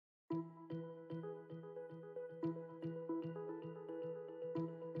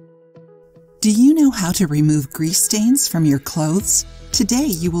Do you know how to remove grease stains from your clothes? Today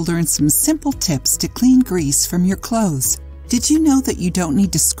you will learn some simple tips to clean grease from your clothes. Did you know that you don't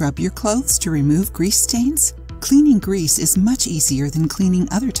need to scrub your clothes to remove grease stains? Cleaning grease is much easier than cleaning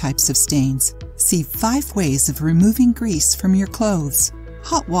other types of stains. See 5 ways of removing grease from your clothes.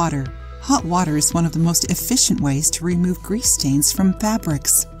 Hot water. Hot water is one of the most efficient ways to remove grease stains from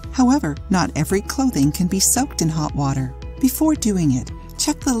fabrics. However, not every clothing can be soaked in hot water. Before doing it,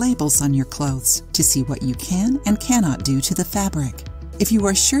 check the labels on your clothes to see what you can and cannot do to the fabric. If you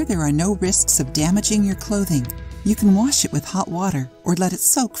are sure there are no risks of damaging your clothing, you can wash it with hot water or let it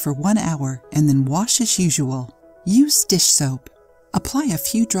soak for 1 hour and then wash as usual. Use dish soap. Apply a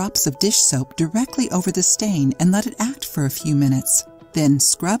few drops of dish soap directly over the stain and let it act for a few minutes. Then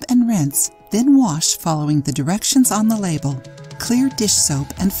scrub and rinse, then wash following the directions on the label. Clear dish soap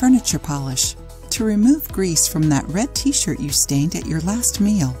and furniture polish. To remove grease from that red t-shirt you stained at your last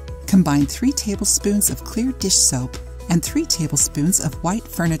meal, combine 3 tablespoons of clear dish soap and 3 tablespoons of white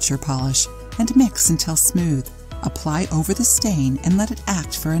furniture polish and mix until smooth. Apply over the stain and let it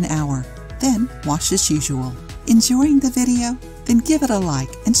act for an hour. Then wash as usual. Enjoying the video? Then give it a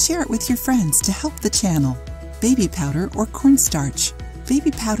like and share it with your friends to help the channel. Baby powder or cornstarch.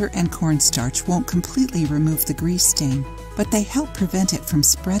 Baby powder and cornstarch won't completely remove the grease stain, but they help prevent it from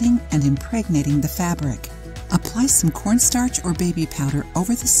spreading and impregnating the fabric. Apply some cornstarch or baby powder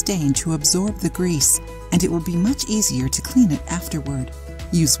over the stain to absorb the grease, and it will be much easier to clean it afterward.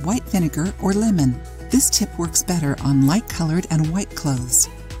 Use white vinegar or lemon. This tip works better on light-colored and white clothes.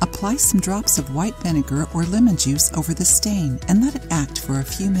 Apply some drops of white vinegar or lemon juice over the stain and let it act for a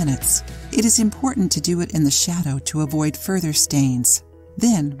few minutes. It is important to do it in the shadow to avoid further stains.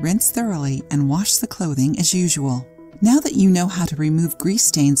 Then rinse thoroughly and wash the clothing as usual. Now that you know how to remove grease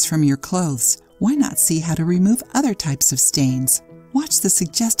stains from your clothes, why not see how to remove other types of stains? Watch the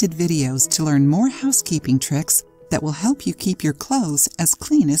suggested videos to learn more housekeeping tricks that will help you keep your clothes as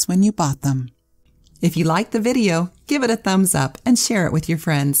clean as when you bought them. If you liked the video, give it a thumbs up and share it with your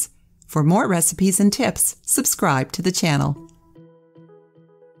friends. For more recipes and tips, subscribe to the channel.